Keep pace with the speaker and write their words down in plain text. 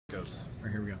Goes. All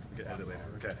right, here we go. We can edit later.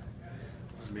 Okay.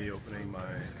 This is me opening my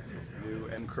new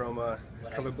EnChroma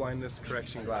color blindness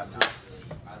correction glasses.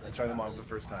 I tried them on for the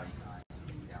first time.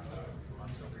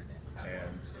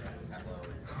 And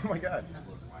oh my god.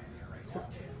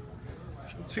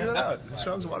 Check that out.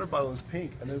 Sean's water bottle is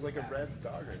pink and there's like a red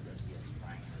dog right there.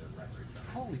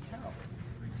 Holy cow.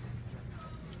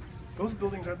 Those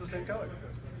buildings aren't the same color.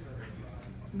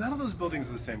 None of those buildings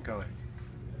are the same color.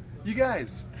 You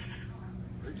guys.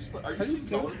 Are you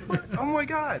seeing this? Oh my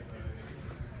god.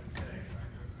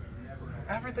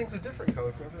 Everything's a different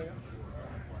color from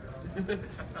everything else.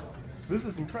 This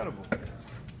is incredible.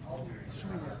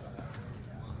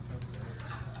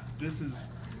 This is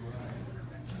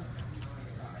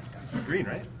green,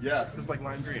 right? Yeah. This is like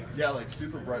lime green. Yeah, like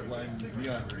super bright lime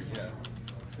neon green, yeah.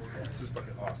 This is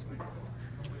fucking awesome.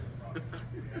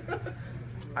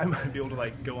 I might be able to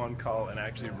like go on call and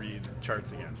actually read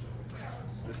charts again.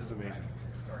 This is amazing.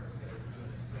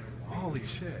 Holy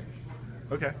shit.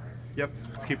 Okay. Yep,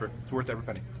 let's keep her. It's worth every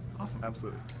penny. Awesome.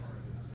 Absolutely.